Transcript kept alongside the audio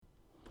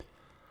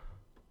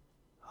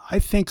I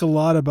think a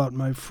lot about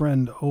my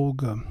friend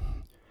Olga.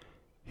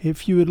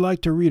 If you would like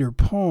to read her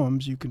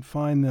poems, you can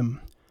find them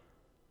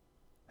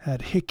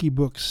at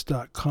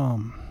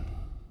hickeybooks.com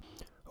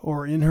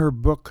or in her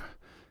book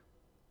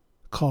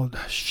called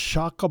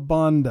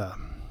Shakabanda,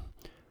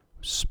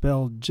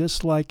 spelled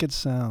just like it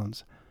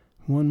sounds,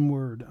 one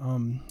word,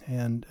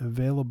 and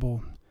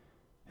available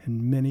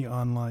in many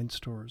online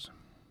stores.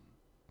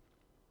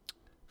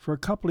 For a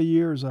couple of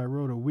years, I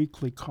wrote a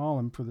weekly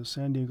column for the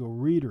San Diego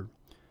Reader.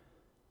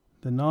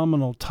 The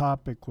nominal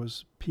topic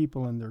was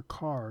people in their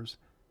cars.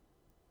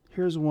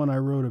 Here's one I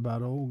wrote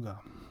about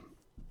Olga.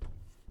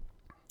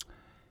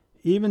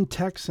 Even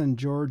Texan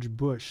George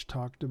Bush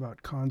talked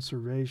about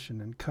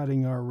conservation and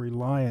cutting our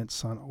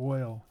reliance on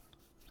oil.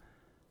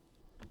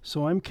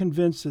 So I'm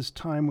convinced it's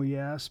time we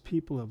ask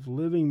people if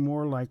living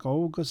more like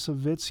Olga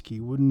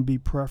Savitsky wouldn't be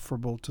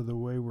preferable to the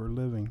way we're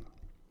living.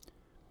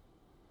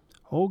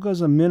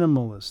 Olga's a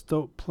minimalist,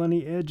 though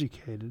plenty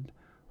educated,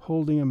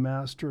 holding a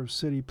Master of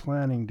City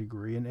Planning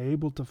degree and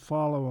able to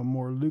follow a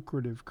more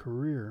lucrative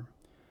career.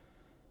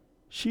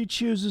 She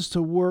chooses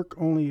to work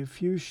only a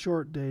few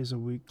short days a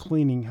week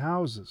cleaning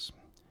houses.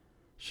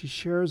 She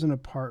shares an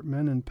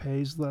apartment and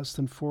pays less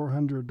than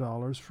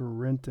 $400 for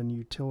rent and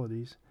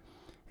utilities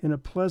in a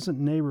pleasant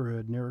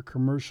neighborhood near a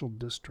commercial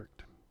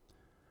district.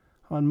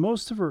 On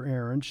most of her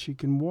errands, she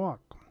can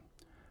walk.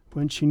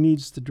 When she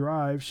needs to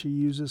drive, she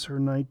uses her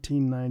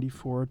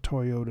 1994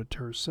 Toyota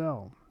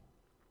Tercel.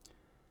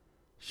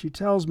 She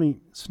tells me,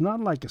 "It's not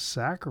like a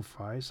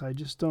sacrifice, I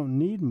just don't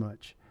need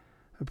much.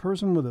 A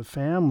person with a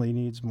family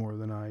needs more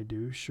than I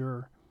do,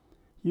 sure.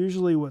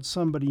 Usually what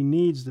somebody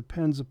needs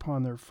depends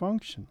upon their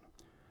function.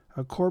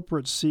 A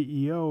corporate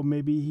CEO,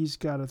 maybe he's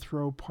got to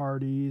throw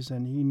parties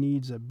and he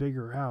needs a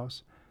bigger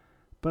house.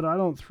 But I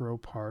don't throw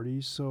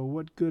parties, so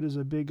what good is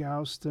a big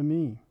house to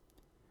me?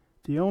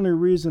 The only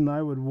reason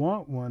I would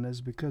want one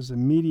is because the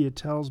media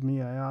tells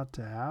me I ought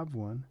to have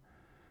one.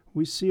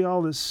 We see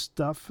all this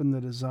stuff and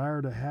the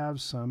desire to have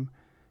some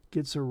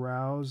gets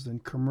aroused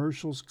and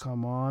commercials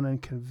come on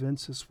and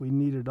convince us we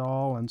need it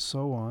all and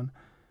so on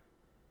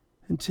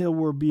until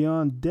we're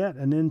beyond debt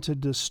and into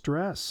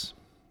distress."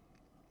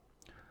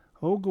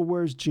 Olga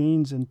wears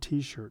jeans and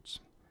t-shirts.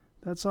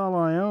 "That's all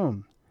I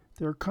own.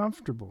 They're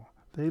comfortable.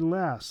 They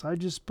last. I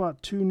just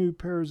bought 2 new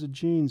pairs of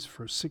jeans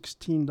for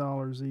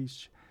 $16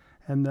 each,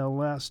 and they'll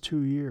last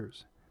 2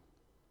 years."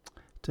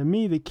 To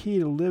me, the key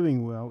to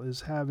living well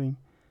is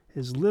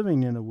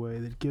living in a way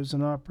that gives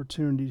an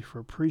opportunity for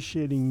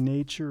appreciating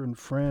nature and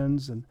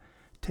friends and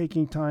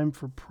taking time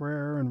for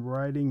prayer and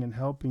writing and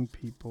helping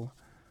people.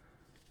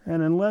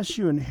 And unless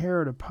you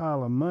inherit a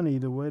pile of money,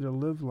 the way to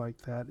live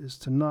like that is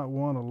to not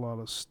want a lot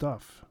of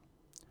stuff.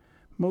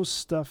 Most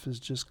stuff is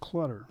just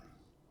clutter.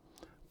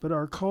 But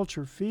our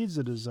culture feeds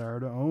a desire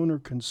to own or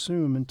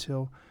consume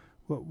until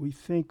what we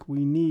think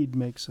we need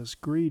makes us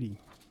greedy.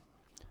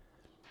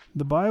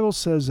 The Bible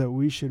says that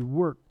we should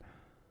work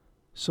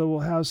so we'll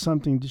have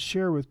something to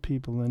share with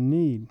people in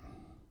need.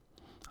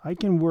 I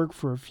can work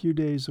for a few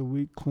days a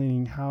week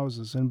cleaning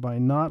houses, and by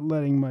not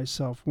letting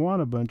myself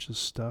want a bunch of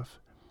stuff,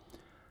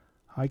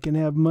 I can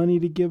have money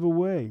to give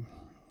away.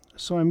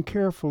 So I'm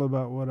careful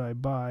about what I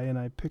buy, and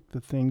I pick the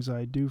things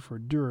I do for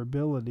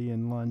durability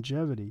and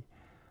longevity.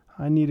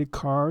 I need a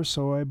car,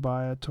 so I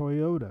buy a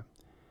Toyota.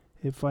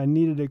 If I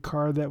needed a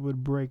car that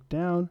would break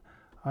down,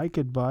 I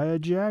could buy a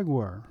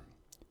Jaguar.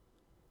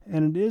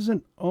 And it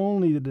isn't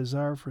only the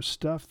desire for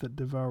stuff that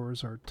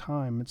devours our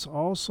time, it's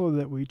also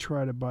that we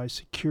try to buy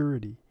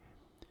security.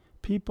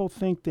 People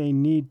think they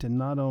need to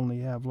not only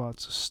have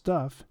lots of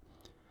stuff,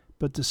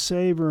 but to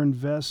save or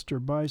invest or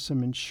buy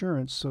some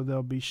insurance so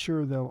they'll be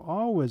sure they'll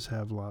always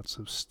have lots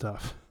of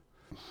stuff.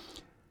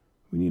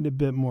 We need a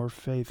bit more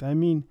faith. I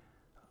mean,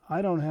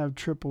 I don't have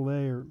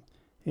AAA or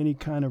any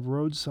kind of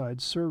roadside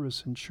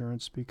service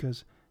insurance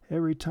because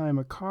every time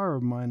a car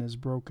of mine is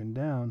broken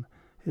down,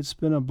 it's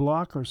been a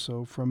block or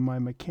so from my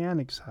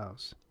mechanic's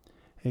house,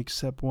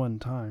 except one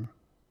time.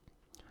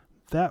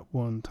 That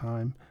one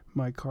time,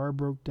 my car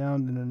broke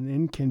down in an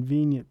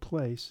inconvenient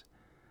place.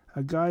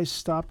 A guy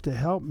stopped to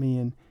help me,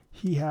 and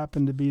he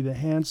happened to be the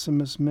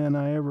handsomest man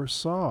I ever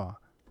saw.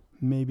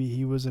 Maybe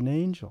he was an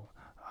angel.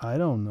 I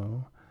don't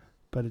know.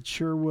 But it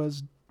sure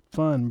was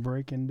fun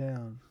breaking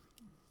down.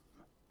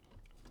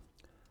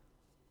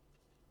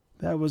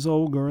 That was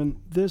Olga,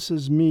 and this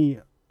is me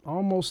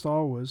almost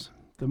always.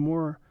 The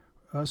more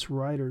us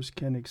writers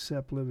can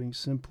accept living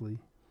simply,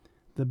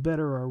 the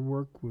better our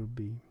work will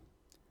be.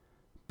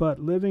 But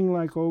living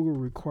like Olga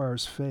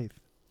requires faith.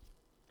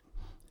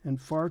 And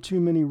far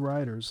too many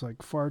writers,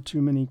 like far too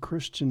many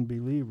Christian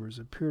believers,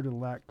 appear to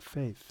lack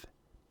faith.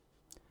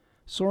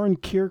 Soren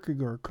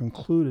Kierkegaard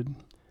concluded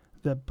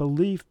that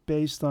belief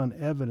based on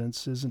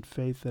evidence isn't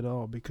faith at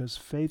all, because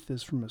faith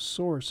is from a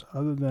source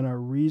other than our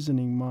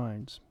reasoning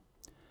minds.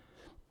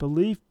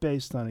 Belief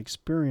based on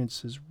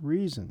experience is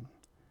reason,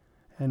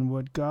 and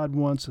what God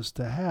wants us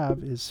to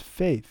have is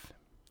faith.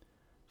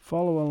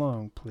 Follow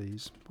along,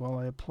 please, while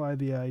I apply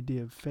the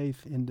idea of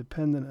faith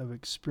independent of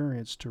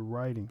experience to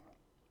writing.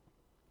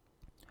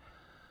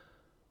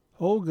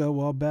 Olga,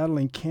 while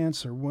battling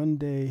cancer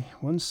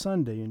one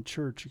Sunday in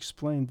church,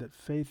 explained that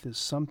faith is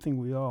something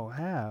we all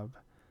have,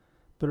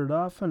 but it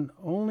often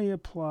only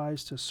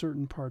applies to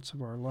certain parts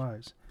of our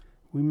lives.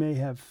 We may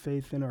have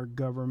faith in our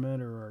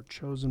government or our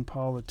chosen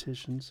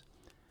politicians.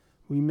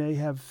 We may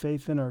have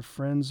faith in our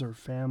friends or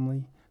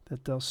family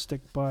that they'll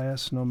stick by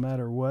us no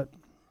matter what.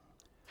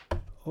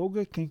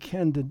 Olga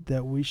contended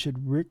that we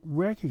should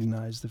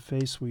recognize the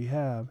faith we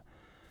have.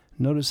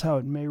 Notice how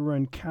it may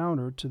run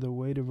counter to the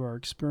weight of our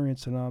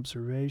experience and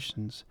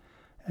observations,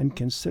 and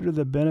consider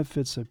the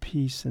benefits of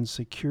peace and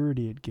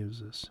security it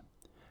gives us.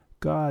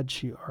 God,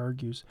 she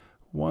argues,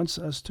 wants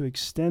us to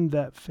extend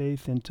that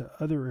faith into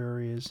other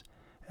areas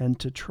and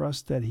to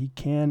trust that He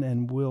can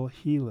and will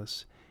heal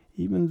us,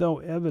 even though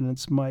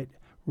evidence might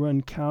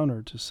run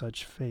counter to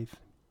such faith.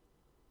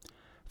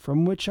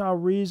 From which I'll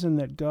reason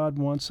that God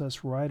wants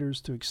us writers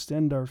to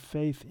extend our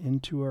faith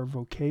into our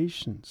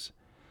vocations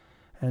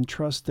and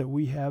trust that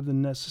we have the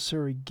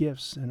necessary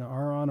gifts and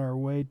are on our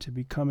way to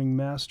becoming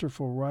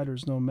masterful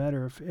writers, no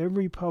matter if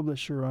every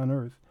publisher on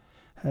earth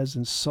has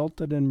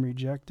insulted and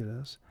rejected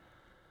us,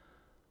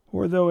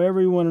 or though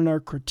everyone in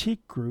our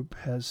critique group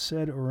has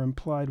said or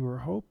implied we're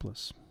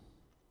hopeless.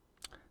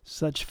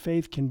 Such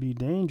faith can be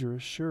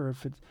dangerous, sure.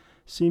 If it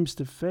seems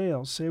to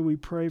fail, say we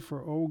pray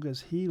for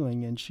Olga's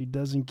healing and she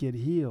doesn't get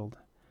healed,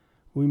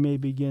 we may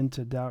begin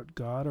to doubt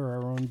God or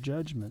our own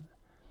judgment.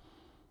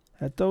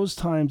 At those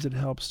times it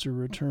helps to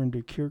return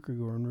to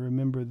Kierkegaard and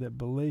remember that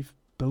belief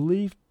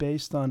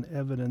based on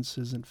evidence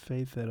isn't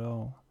faith at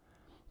all,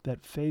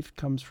 that faith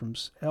comes from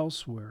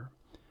elsewhere,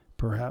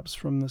 perhaps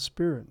from the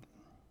Spirit.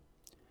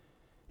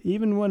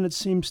 Even when it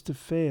seems to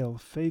fail,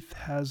 faith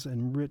has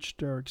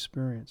enriched our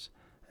experience,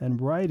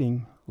 and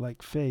writing,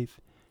 like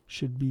faith,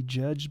 should be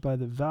judged by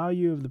the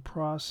value of the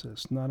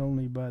process, not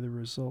only by the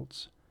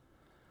results.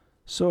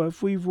 So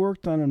if we've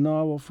worked on a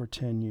novel for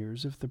 10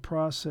 years, if the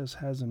process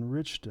has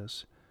enriched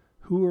us,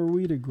 who are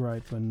we to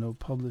gripe when no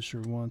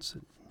publisher wants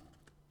it?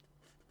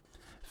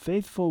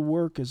 Faithful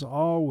work is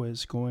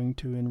always going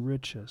to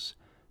enrich us,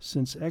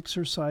 since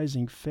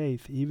exercising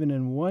faith, even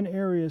in one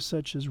area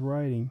such as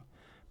writing,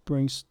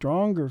 brings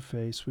stronger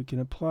faith we can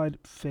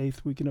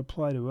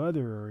apply to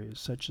other areas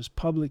such as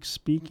public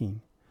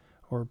speaking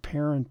or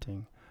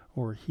parenting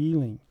or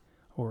healing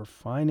or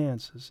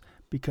finances,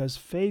 because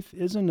faith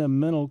isn't a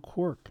mental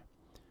quirk.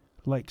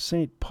 Like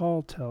St.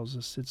 Paul tells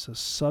us, it's a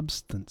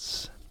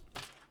substance.